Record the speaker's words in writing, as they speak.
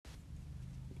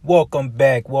Welcome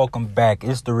back.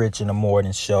 It's the Rich in the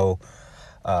Morning Show.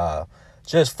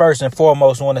 Just first and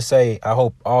foremost, want to say I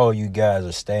hope all you guys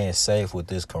are staying safe with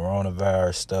this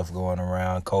coronavirus stuff going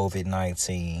around,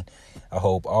 COVID-19. I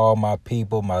hope all my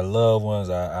people, my loved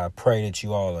ones, I pray that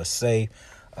you all are safe.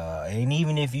 And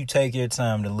even if you take your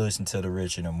time to listen to the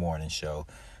Rich in the Morning Show,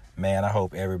 man, I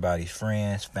hope everybody's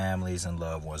friends, families, and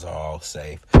loved ones are all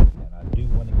safe. And I do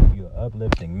want to give you an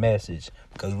uplifting message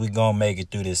because we're going to make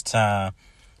it through this time.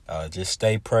 Just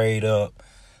stay prayed up.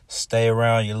 Stay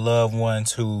around your loved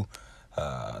ones who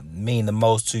mean the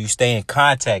most to you. Stay in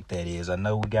contact, that is. I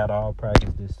know we got to all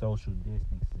practice this social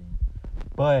distancing.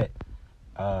 But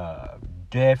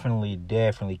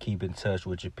definitely keep in touch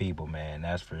with your people, man.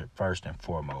 That's for first and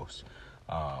foremost.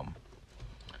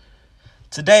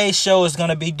 Today's show is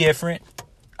going to be different.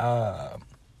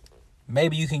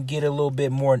 Maybe you can get a little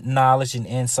bit more knowledge and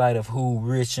insight of who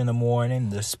Rich in the Morning,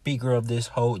 the speaker of this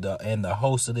and the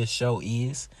host of this show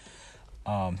is.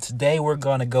 Today we're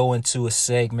going to go into a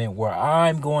segment where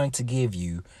I'm going to give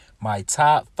you my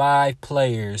top 5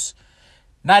 players.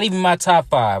 Not even my top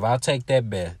 5. I'll take that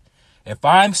bet. If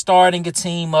I'm starting a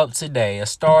team up today, a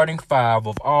starting 5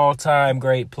 of all-time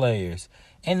great players,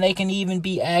 and they can even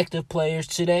be active players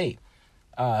today.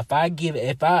 If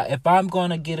I'm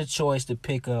going to get a choice to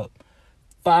pick up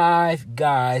 5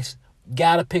 guys,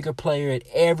 gotta pick a player at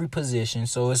every position.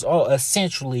 So it's all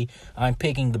essentially I'm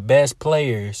picking the best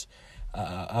players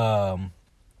from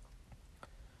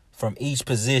each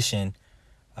position,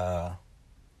 and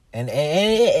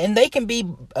they can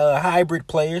be hybrid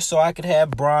players. So I could have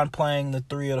Bron playing the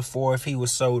 3 or the 4 if he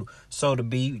was so to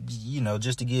be,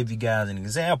 just to give you guys an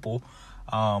example.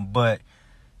 But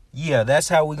yeah, that's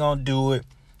how we're gonna do it.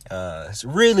 It's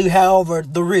really, however,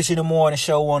 the Rich in the Morning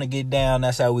Show want to get down.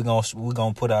 That's how we're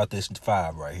gonna put out this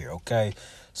 5 right here. Okay,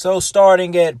 so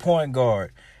starting at point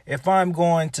guard. If I'm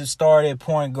going to start at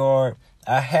point guard,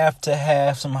 I have to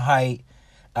have some height.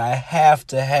 I have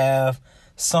to have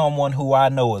someone who I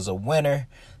know is a winner.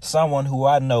 Someone who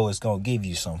I know is going to give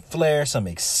you some flair, some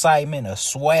excitement, a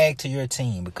swag to your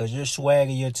team, because your swag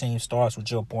of your team starts with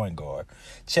your point guard.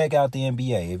 Check out the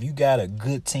NBA. If you got a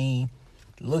good team,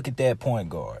 look at that point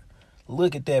guard.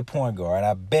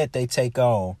 I bet they take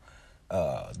on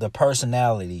the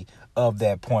personality of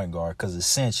that point guard, because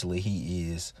essentially he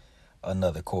is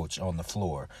another coach on the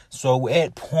floor. So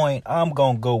at point, I'm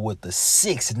going to go with the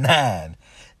 6'9",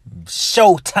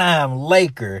 Showtime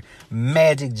Laker,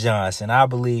 Magic Johnson. I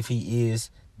believe he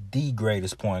is the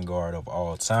greatest point guard of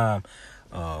all time.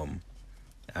 And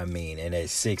at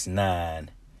 6'9",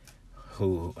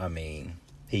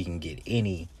 he can get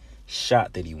any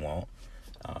shot that he wants.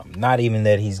 Not even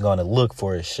that he's going to look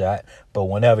for a shot, but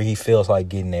whenever he feels like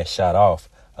getting that shot off,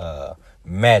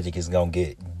 Magic is going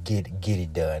to get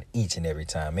it done each and every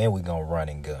time. And we're going to run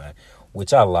and gun,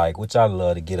 which I like, which I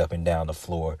love to get up and down the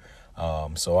floor.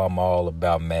 So I'm all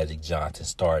about Magic Johnson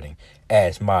starting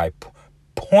as my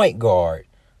point guard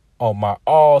on my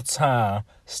all-time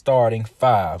starting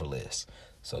 5 list.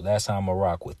 So that's how I'm going to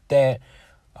rock with that.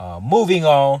 Moving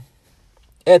on,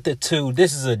 at the 2,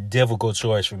 this is a difficult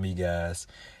choice for me, guys.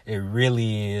 It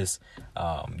really is.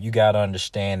 You got to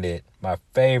understand that my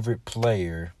favorite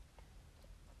player...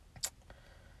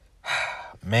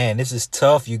 Man, this is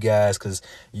tough, you guys, because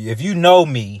if you know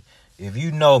me,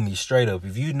 straight up,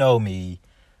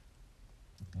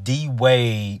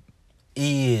 D-Wade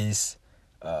is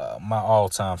my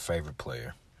all-time favorite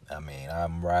player.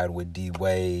 I'm riding with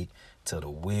D-Wade till the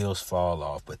wheels fall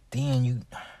off. But then you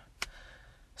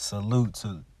salute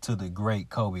to the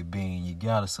great Kobe Bean. You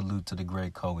got to salute to the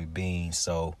great Kobe Bean.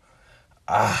 So,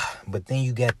 but then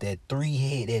you got that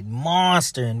 3-headed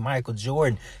monster in Michael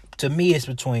Jordan. To me, it's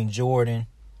between Jordan,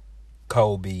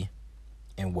 Kobe,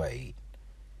 and Wade.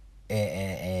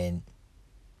 And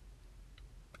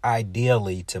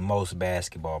ideally, to most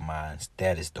basketball minds,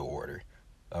 that is the order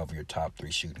of your top 3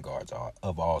 shooting guards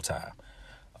of all time.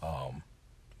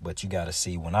 But you got to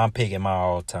see, when I'm picking my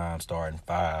all-time starting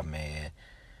 5, man,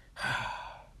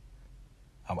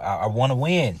 I want to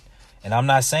win. And I'm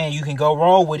not saying you can go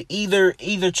wrong with either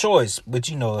choice. But,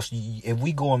 if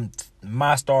we go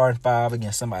my starting 5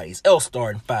 against somebody else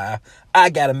starting 5,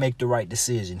 I got to make the right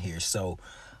decision here. So,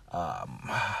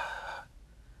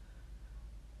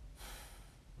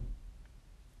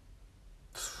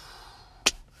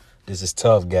 this is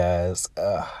tough, guys.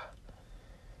 I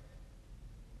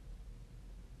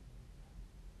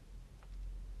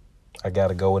got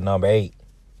to go with number 8.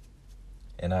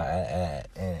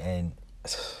 And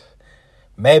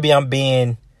maybe I'm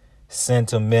being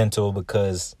sentimental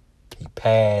because he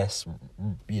passed,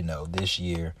 this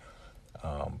year.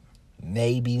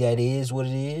 Maybe that is what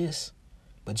it is.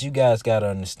 But you guys got to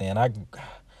understand,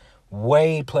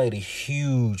 Wade played a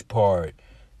huge part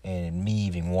in me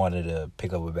even wanting to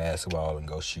pick up a basketball and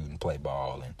go shoot and play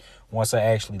ball. And once I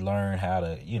actually learned how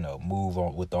to, move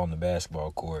on the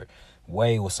basketball court,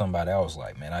 Wade was somebody I was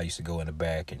like, man, I used to go in the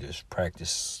back and just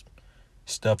practice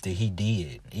stuff that he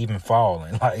did, even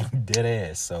falling, like dead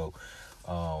ass. So,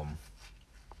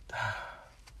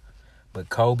 but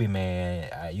Kobe, man,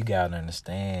 you gotta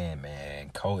understand,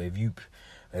 man. Kobe,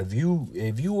 if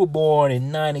you were born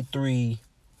in 93,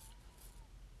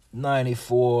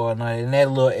 94, in that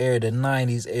little era, the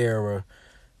 90s era,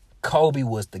 Kobe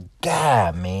was the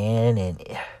guy, man,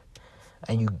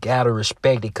 and you gotta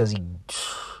respect it because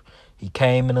he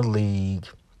came in the league.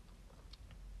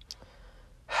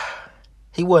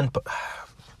 He wasn't.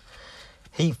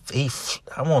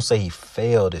 I won't say he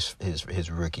failed his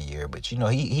rookie year, but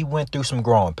he went through some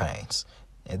growing pains.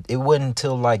 And it wasn't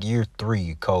until like year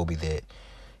 3, Kobe, that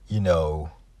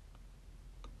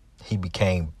he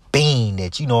became Bean,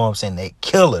 that that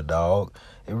killer dog.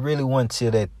 It really wasn't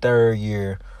until that 3rd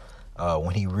year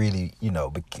when he really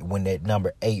when that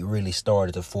number 8 really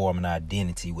started to form an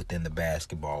identity within the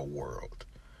basketball world.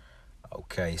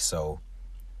 Okay, so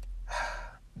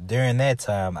during that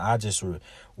time, I just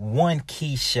one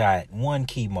key shot, one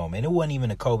key moment. It wasn't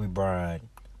even a Kobe Bryant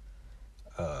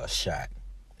shot.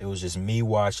 It was just me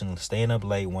watching, staying up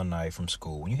late one night from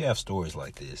school. When you have stories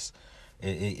like this,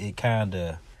 it kind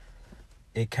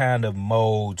of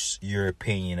molds your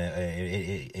opinion.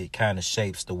 It kind of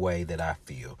shapes the way that I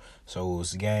feel. So it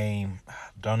was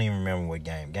don't even remember what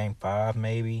game. Game 5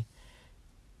 maybe.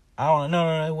 I don't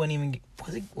know. No, it wasn't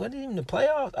even the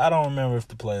playoffs. I don't remember if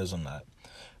the playoffs or not.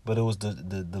 But it was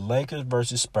the Lakers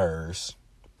versus Spurs.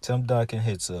 Tim Duncan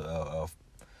hits a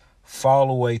fall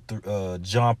away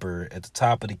jumper at the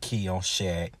top of the key on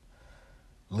Shaq.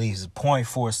 Leaves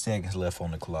 0.4 seconds left on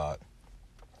the clock.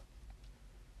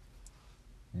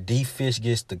 D-Fish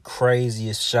gets the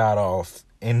craziest shot off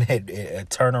in that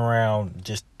turnaround,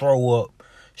 just throw up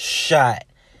shot.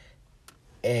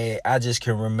 And I just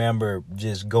can remember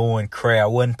just going crazy. I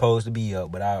wasn't supposed to be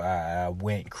up, but I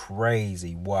went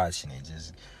crazy watching it.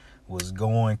 Just was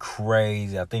going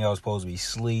crazy. I think I was supposed to be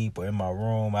asleep or in my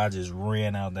room. I just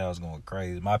ran out there. I was going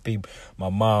crazy. My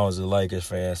mom was a Lakers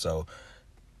fan, so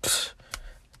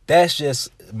that's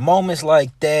just moments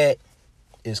like that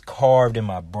is carved in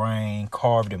my brain,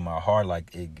 carved in my heart.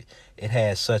 Like it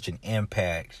has such an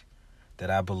impact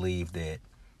that I believe that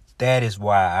is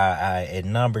why I at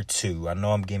number 2, I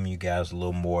know I'm giving you guys a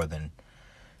little more than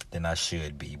I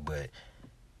should be, but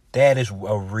that is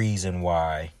a reason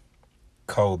why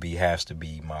Kobe has to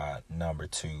be my number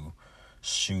 2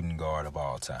 shooting guard of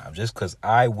all time. Just because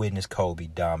I witnessed Kobe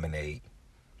dominate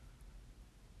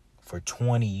for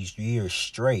 20 years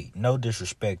straight. No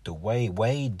disrespect to Wade.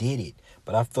 Wade did it,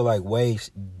 but I feel like Wade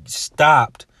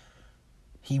stopped.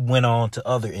 He went on to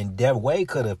other endeavors. Wade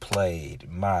could have played,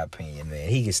 in my opinion, man.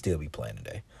 He could still be playing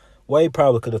today. Wade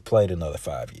probably could have played another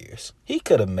 5 years. He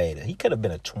could have made it. He could have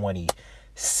been a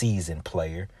 20-season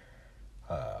player.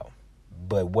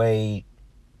 But Wade,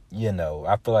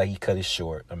 I feel like he cut it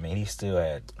short. I mean, he still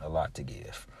had a lot to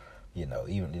give.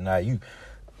 Even now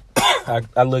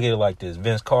I look at it like this.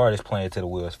 Vince Carter's playing till the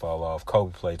wheels fall off.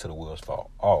 Kobe played till the wheels fall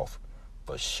off.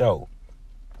 For sure.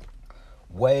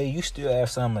 Wade, you still have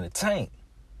something in the tank.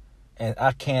 And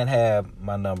I can't have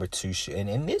my number 2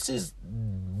 and this is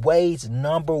Wade's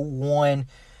number 1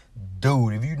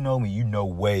 dude. If you know me, you know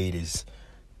Wade is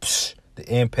the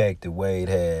impact that Wade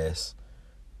has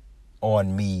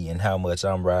on me and how much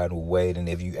I'm riding with Wade. And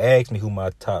if you ask me who my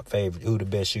top favorite, who the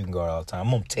best shooting guard all the time, I'm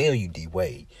going to tell you D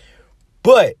Wade.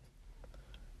 But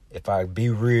if I be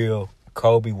real,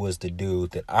 Kobe was the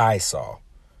dude that I saw.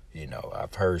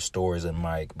 I've heard stories of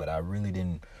Mike, but I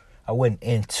wasn't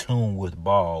in tune with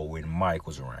ball when Mike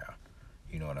was around.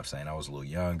 You know what I'm saying? I was a little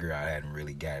younger. I hadn't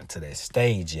really gotten to that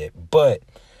stage yet. But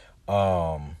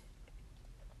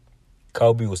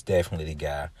Kobe was definitely the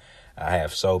guy. I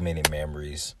have so many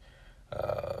memories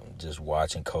just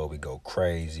watching Kobe go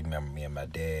crazy. Remember me and my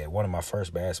dad, one of my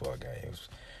first basketball games,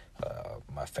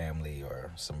 my family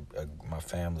or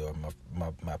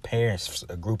my parents,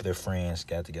 a group of their friends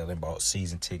got together and bought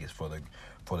season tickets for the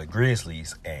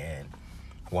Grizzlies. And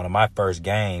one of my first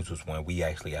games was when we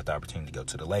actually got the opportunity to go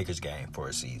to the Lakers game for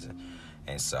a season.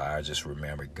 And so I just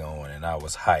remember going, and I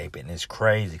was hyped. And it's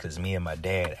crazy because me and my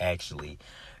dad actually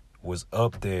was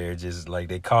up there, just like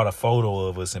they caught a photo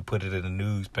of us and put it in the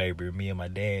newspaper. Me and my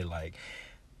dad, like,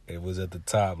 it was at the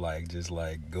top, like, just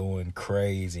like going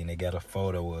crazy, and they got a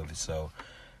photo of it. So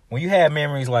when you have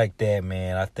memories like that,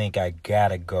 man, I think I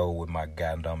gotta go with my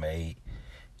guy number 8,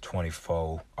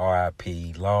 24.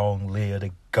 RIP. Long live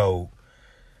the GOAT.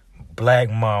 Black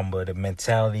Mamba. The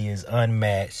mentality is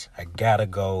unmatched. I gotta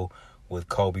go with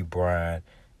Kobe Bryant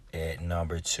at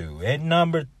number 2. At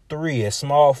number 3, at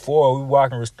small forward, we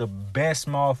walking with the best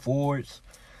small forwards.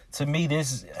 To me,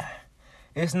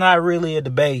 it's not really a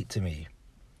debate to me.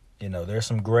 You know, there's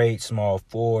some great small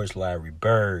forwards, Larry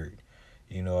Bird.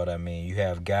 You know what I mean? You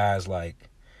have guys like,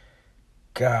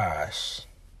 gosh,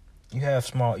 you have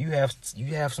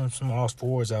some small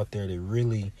forwards out there that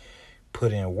really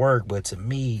put in work, but to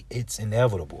me, it's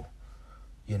inevitable.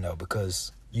 You know,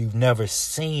 because you've never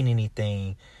seen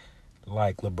anything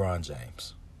like LeBron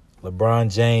James.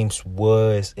 LeBron James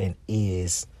was and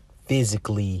is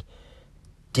physically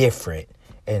different.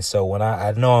 And so when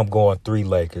I know I'm going 3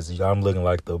 Lakers, I'm looking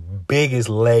like the biggest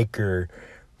Laker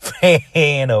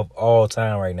fan of all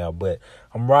time right now. But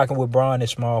I'm rocking with Bron at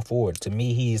small forward. To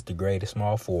me, he is the greatest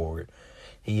small forward.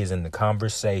 He is in the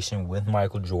conversation with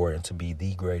Michael Jordan to be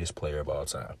the greatest player of all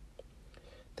time.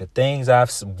 The things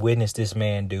I've witnessed this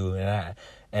man do,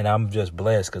 and I'm just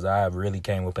blessed because I really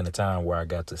came up in a time where I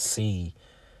got to see,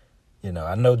 you know,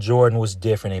 I know Jordan was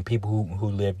different, and people who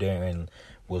lived there and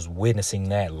was witnessing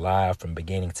that live from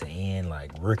beginning to end,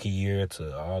 like rookie year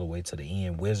to all the way to the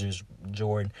end, Wizards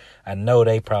Jordan, I know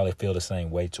they probably feel the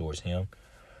same way towards him.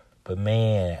 But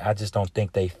man, I just don't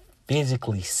think they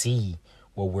physically see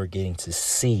what we're getting to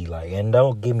see. Like, and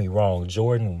don't get me wrong,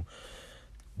 Jordan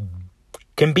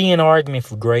can be an argument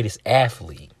for greatest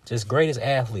athlete, just greatest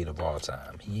athlete of all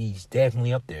time. He's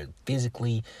definitely up there.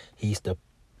 Physically, he's the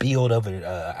build of an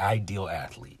ideal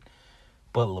athlete.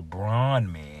 But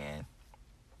LeBron, man,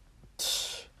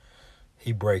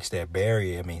 he breaks that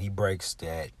barrier. I mean, he breaks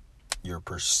that, your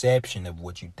perception of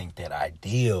what you think that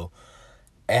ideal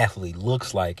athlete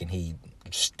looks like, and he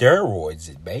steroids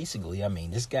it, basically. I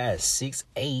mean, this guy is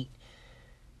 6'8".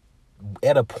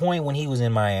 At a point when he was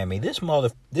in Miami, this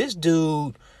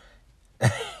dude,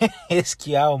 I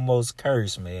almost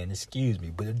cursed, man. Excuse me.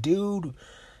 But the dude,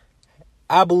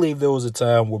 I believe there was a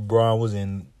time where Bron was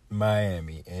in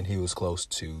Miami and he was close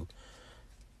to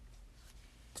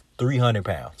 300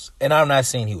 pounds. And I'm not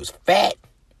saying he was fat.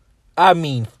 I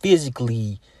mean,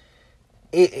 physically,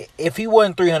 if he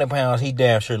wasn't 300 pounds, he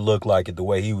damn sure looked like it, the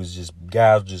way he was just,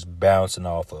 guys just bouncing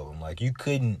off of him. Like, you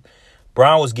couldn't,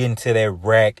 Bron was getting to that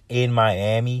rack in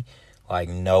Miami like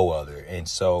no other. And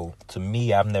so, to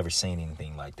me, I've never seen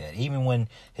anything like that. Even when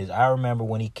I remember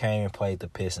when he came and played the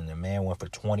Pistons, the man went for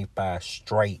 25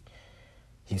 straight.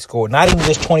 He scored not even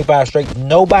just 25 straight.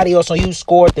 Nobody else on you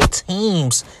scored the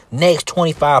team's next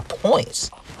 25 points.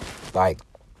 Like,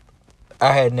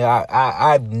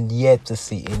 I've yet to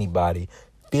see anybody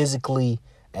physically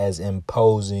as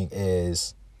imposing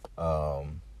as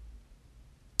LeBron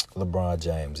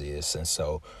James is. And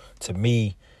so, to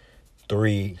me,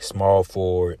 3, small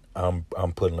forward, I'm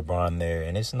putting LeBron there,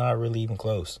 and it's not really even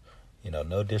close. You know,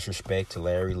 no disrespect to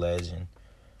Larry Legend,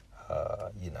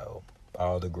 you know,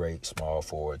 all the great small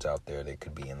forwards out there that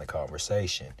could be in the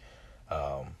conversation.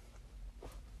 But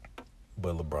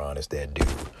LeBron is that dude.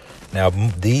 Now,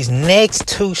 these next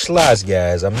 2 slots,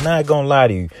 guys, I'm not going to lie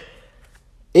to you.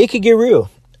 It could get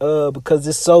real because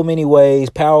there's so many ways.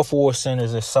 Power forward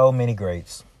centers, there's so many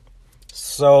greats.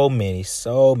 So many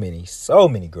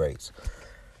greats.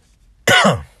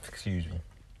 Excuse me.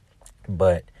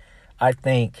 But I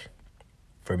think,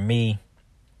 for me,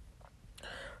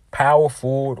 power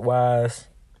forward wise,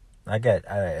 we're going to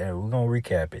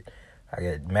recap it. I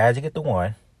got Magic at the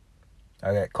 1.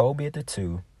 I got Kobe at the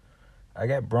 2. I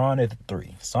got Bron at the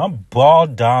 3. So I'm ball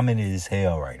dominant as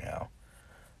hell right now.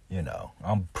 You know,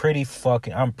 I'm pretty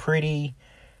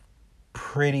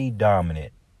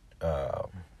dominant,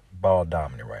 ball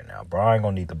dominant right now. Bron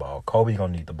gonna need the ball. Kobe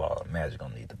gonna need the ball. Magic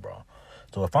gonna need the ball.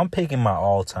 So if I'm picking my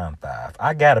all-time 5,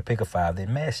 I gotta pick a 5 that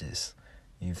meshes.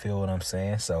 You feel what I'm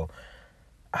saying? So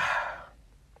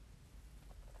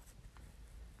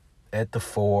at the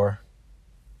 4,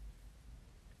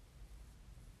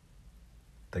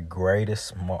 the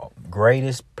greatest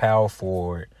power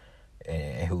forward,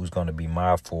 and who's going to be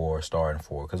my starting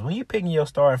 4. Because when you're picking your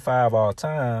starting 5 all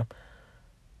time,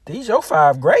 these your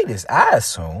 5 greatest, I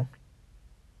assume.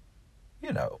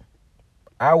 You know,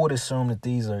 I would assume that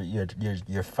these are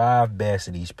your 5 best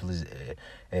at each position,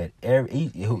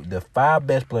 the 5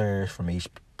 best players from each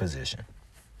position.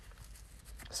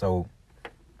 So,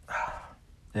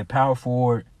 the power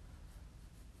forward,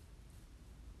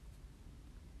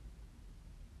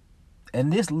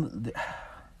 and this,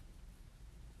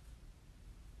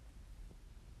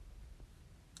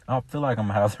 I feel like I'm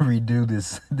going to have to redo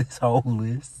this whole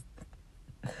list.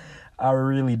 I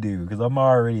really do, because I'm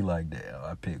already like, damn,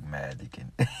 I picked Magic.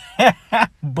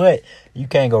 But you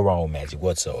can't go wrong with Magic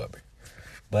whatsoever.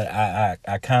 But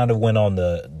I kind of went on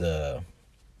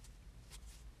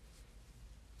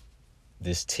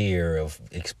this tier of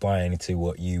explaining to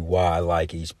why I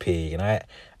like each pick. And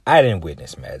I didn't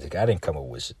witness Magic. I didn't come up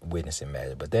with witnessing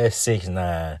Magic. But that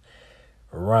 6'9"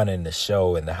 running the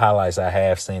show, and the highlights I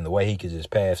have seen, the way he could just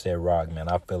pass that rock, man,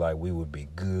 I feel like we would be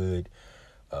good.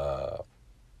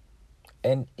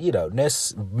 And,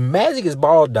 Magic is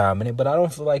ball dominant, but I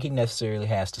don't feel like he necessarily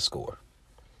has to score.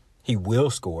 He will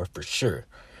score for sure,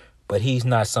 but he's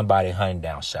not somebody hunting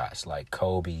down shots like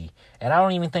Kobe. And I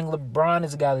don't even think LeBron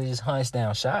is a guy that just hunts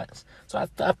down shots. So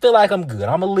I feel like I'm good.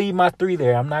 I'm going to leave my 3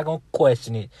 there. I'm not going to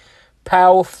question it.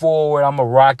 Power forward, I'm going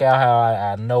to rock out how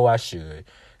I know I should.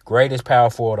 Greatest power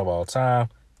forward of all time,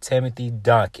 Timothy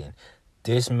Duncan.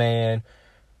 This man,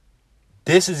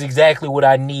 this is exactly what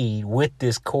I need with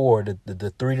this core,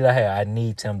 the 3 that I have. I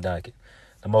need Tim Duncan.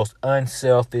 The most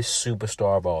unselfish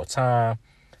superstar of all time.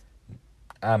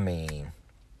 I mean,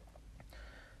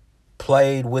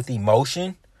 played with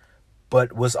emotion,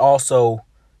 but was also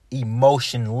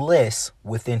emotionless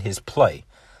within his play.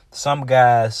 Some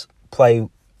guys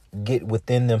get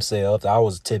within themselves. I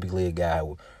was typically a guy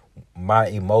who my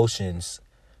emotions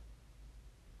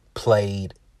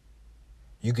played.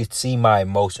 You could see my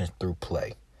emotions through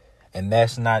play. And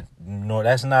that's not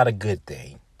a good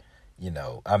thing.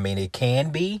 I mean, it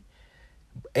can be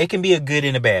a good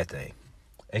and a bad thing.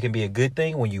 It can be a good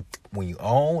thing when you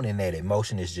own, and that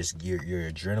emotion is just your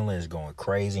adrenaline is going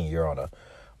crazy and you're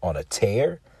on a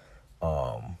tear.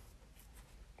 But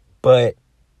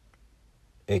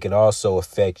it can also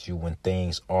affect you when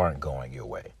things aren't going your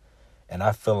way. And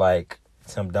I feel like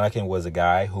Tim Duncan was a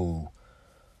guy who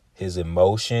his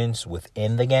emotions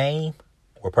within the game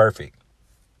were perfect.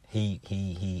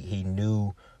 He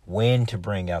knew when to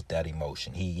bring out that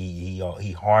emotion.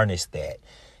 He harnessed that.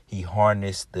 He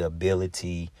harnessed the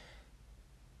ability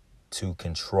to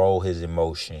control his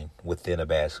emotion within a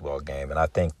basketball game. And I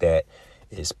think that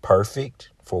is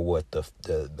perfect for what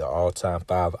the all-time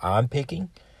 5 I'm picking.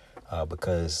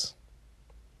 Because,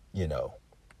 you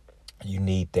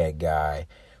need that guy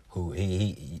who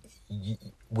he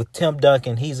with Tim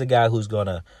Duncan, he's a guy who's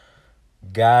the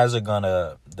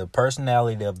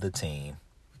personality of the team.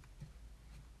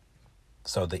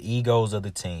 So the egos of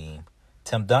the team.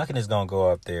 Tim Duncan is going to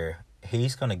go up there.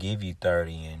 He's going to give you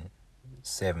 30 and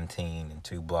 17 and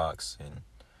 2 blocks and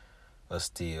a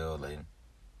steal and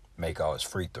make all his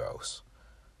free throws.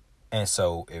 And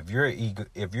so if you're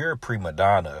a prima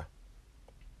donna,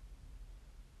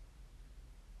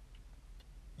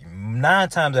 9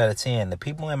 times out of 10, the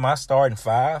people in my starting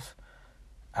 5,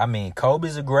 I mean,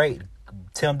 Kobe's a great.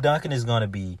 Tim Duncan is going to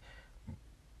be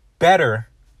better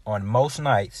on most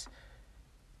nights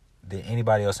than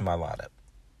anybody else in my lineup.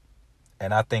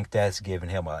 And I think that's giving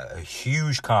him a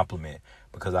huge compliment,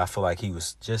 because I feel like he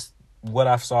was just, what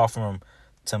I saw from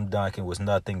Tim Duncan was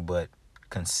nothing but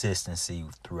consistency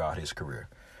throughout his career.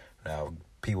 Now,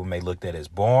 people may look at it as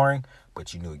boring,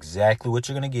 but you knew exactly what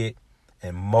you're going to get.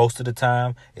 And most of the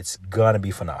time, it's going to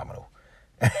be phenomenal.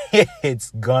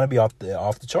 It's going to be off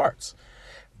the charts.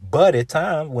 But at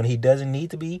times, when he doesn't need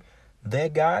to be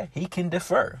that guy, he can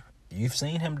defer. You've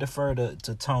seen him defer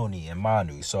to Tony and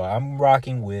Manu. So I'm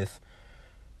rocking with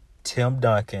Tim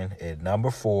Duncan at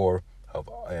number 4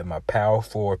 at my power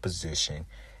forward position.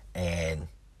 And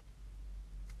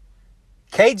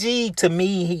KG, to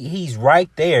me, he's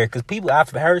right there. Because I've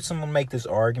heard someone make this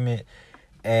argument,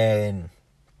 and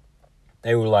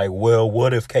they were like, well,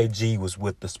 what if KG was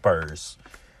with the Spurs?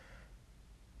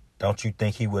 Don't you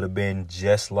think he would have been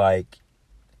just like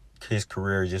his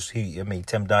career?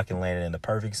 Tim Duncan landed in the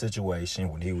perfect situation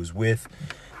when he was with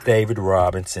David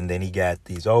Robinson. Then he got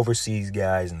these overseas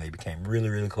guys, and they became really,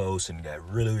 really close and got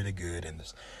really, really good in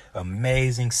this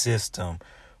amazing system.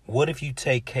 What if you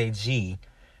take KG,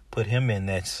 put him in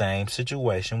that same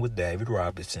situation with David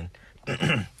Robinson?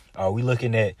 Are we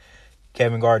looking at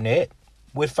Kevin Garnett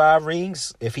with 5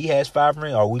 rings? If he has 5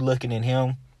 rings, are we looking at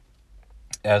him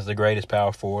as the greatest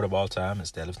power forward of all time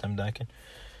instead of Tim Duncan?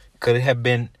 Could it have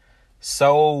been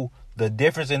so, the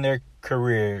difference in their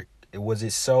career, was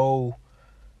it so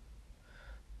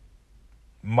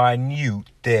minute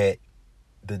that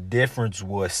the difference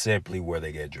was simply where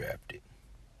they get drafted?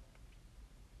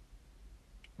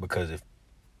 Because if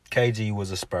KG was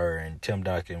a Spur and Tim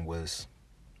Duncan was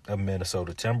a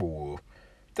Minnesota Timberwolf,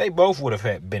 they both would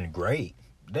have been great.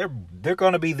 They're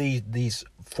going to be these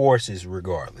forces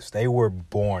regardless. They were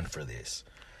born for this.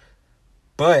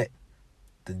 But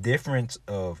the difference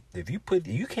of you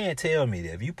can't tell me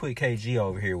that if you put KG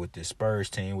over here with the Spurs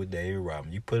team with David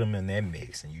Robinson, you put him in that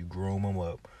mix and you groom him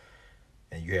up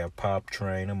and you have Pop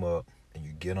train him up and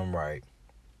you get him right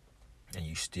and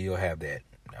you still have that.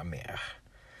 I mean,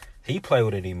 he played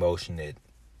with an emotion that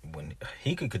when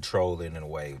he could control it in a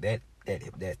way that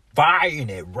fire and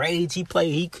that rage he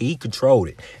played, he controlled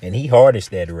it and he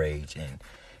harnessed that rage, and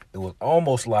it was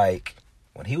almost like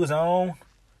when he was on,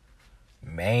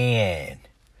 man.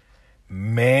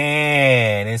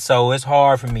 And so it's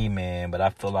hard for me, man, but I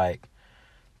feel like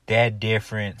that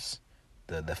difference,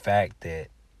 the fact that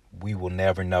we will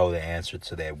never know the answer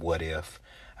to that what if,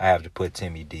 I have to put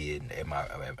Timmy D at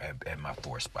my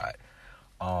fourth spot.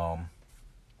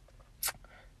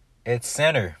 At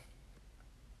center,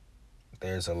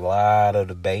 there's a lot of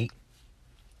debate.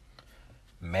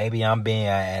 Maybe I'm being,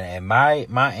 and my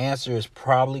answer is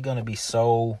probably going to be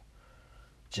so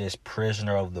just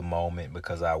prisoner of the moment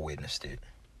because I witnessed it.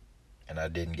 And I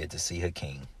didn't get to see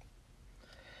Hakeem.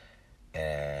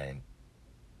 And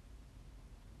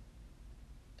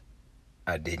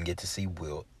I didn't get to see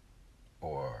Wilt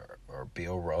or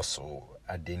Bill Russell.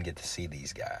 I didn't get to see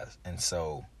these guys. And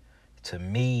so, to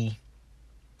me,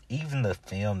 even the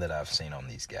film that I've seen on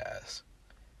these guys,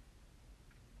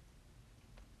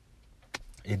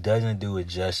 it doesn't do it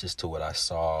justice to what I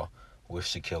saw with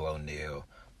Shaquille O'Neal,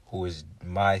 who is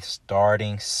my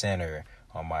starting center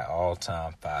on my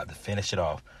all-time five. To finish it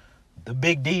off, the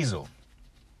Big Diesel.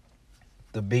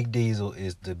 The Big Diesel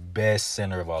is the best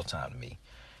center of all time to me.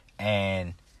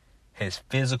 And his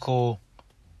physical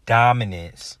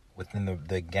dominance within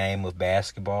the game of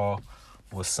basketball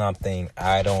was something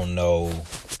I don't know.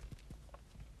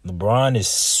 LeBron is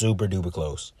super duper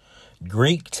close.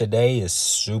 Greek today is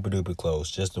super duper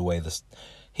close. Just the way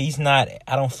he's not.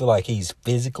 I don't feel like he's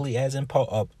physically as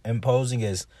imposing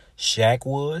as Shaq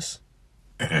was,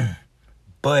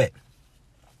 but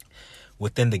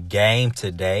within the game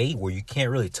today, where you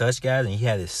can't really touch guys, and he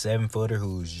had this 7-footer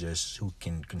who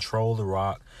can control the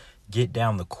rock, get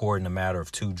down the court in a matter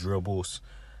of 2 dribbles.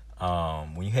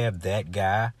 When you have that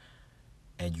guy,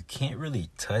 and you can't really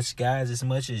touch guys as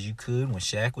much as you could when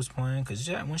Shaq was playing. Because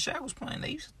when Shaq was playing, they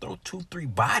used to throw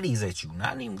 2-3 bodies at you.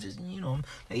 Not even just,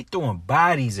 they throwing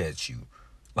bodies at you.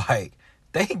 Like,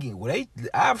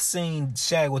 I've seen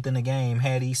Shaq within the game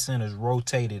had these centers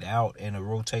rotated out in a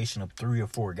rotation of 3 or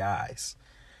 4 guys.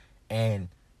 And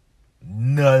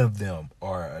none of them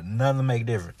make a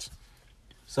difference.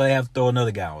 So they have to throw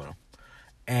another guy on him.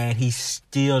 And he's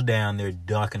still down there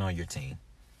dunking on your team.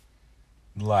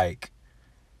 Like,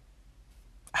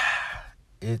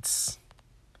 it's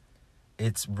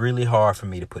really hard for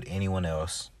me to put anyone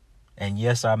else. And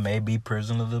yes, I may be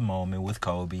prisoner of the moment with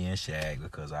Kobe and Shaq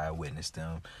because I witnessed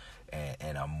them,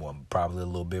 and I'm probably a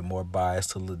little bit more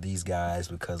biased to these guys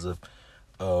because of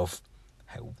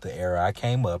the era I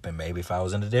came up. And maybe if I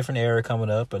was in a different era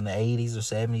coming up in the 80s or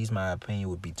 70s, my opinion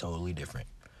would be totally different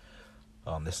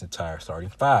on this entire starting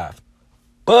five.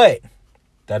 But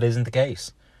that isn't the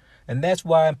case, and that's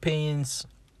why opinions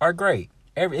are great.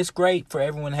 It's great for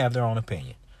everyone to have their own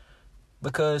opinion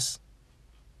because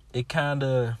it kind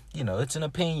of, it's an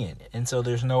opinion. And so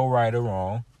there's no right or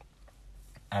wrong.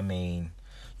 I mean,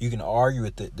 you can argue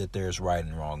that there's right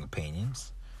and wrong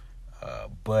opinions.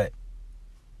 But,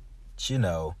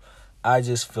 I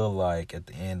just feel like at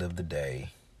the end of the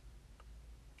day,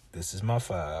 this is my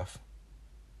 5.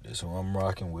 This is who I'm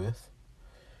rocking with.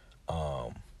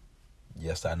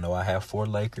 Yes, I know I have 4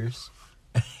 Lakers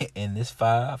in this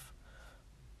 5.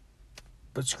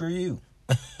 But screw you.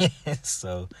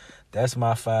 So that's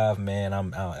my 5, man.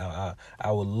 I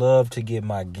would love to get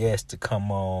my guests to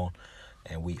come on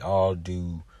and we all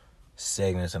do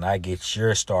segments and I get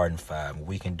your starting 5.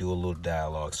 We can do a little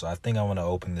dialogue. So I think I want to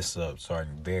open this up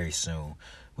starting very soon.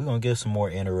 We're going to get some more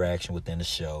interaction within the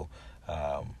show.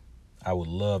 I would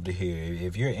love to hear.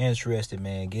 If you're interested,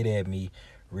 man, get at me.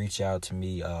 Reach out to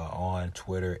me on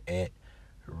Twitter at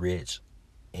Rich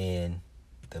N,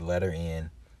 the letter N,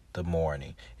 the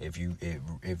morning. If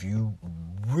you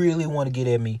really want to get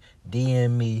at me,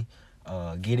 DM me,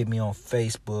 get at me on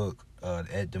Facebook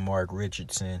at DeMarc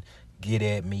Richardson. Get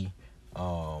at me.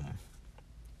 I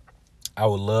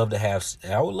would love to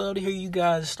hear you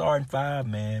guys starting 5,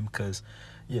 man, because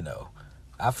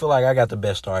I feel like I got the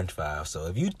best starting 5. So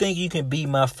if you think you can beat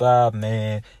my 5,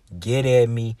 man, get at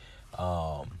me.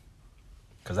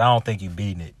 Because I don't think you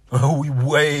beating it. We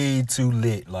way too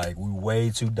lit. Like, we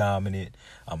way too dominant.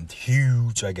 I'm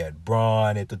huge. I got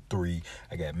Bron at the 3.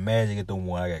 I got Magic at the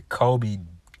 1. I got Kobe,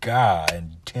 God,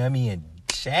 and Timmy and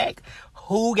Shaq.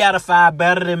 Who got a 5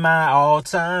 better than mine all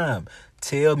time?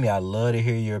 Tell me. I love to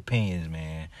hear your opinions,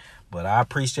 man. But I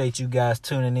appreciate you guys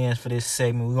tuning in for this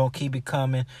segment. We're going to keep it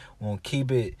coming. We're going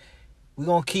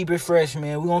to keep it fresh,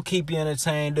 man. We're going to keep you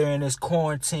entertained during this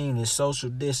quarantine, this social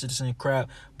distancing crap.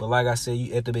 But like I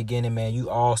said at the beginning, man, you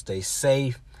all stay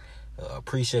safe.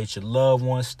 Appreciate your loved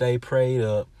ones. Stay prayed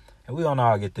up. And we gonna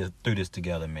all get through this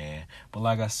together, man. But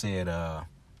like I said,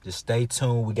 just stay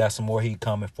tuned. We got some more heat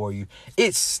coming for you.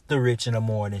 It's the Rich in the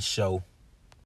Morning Show.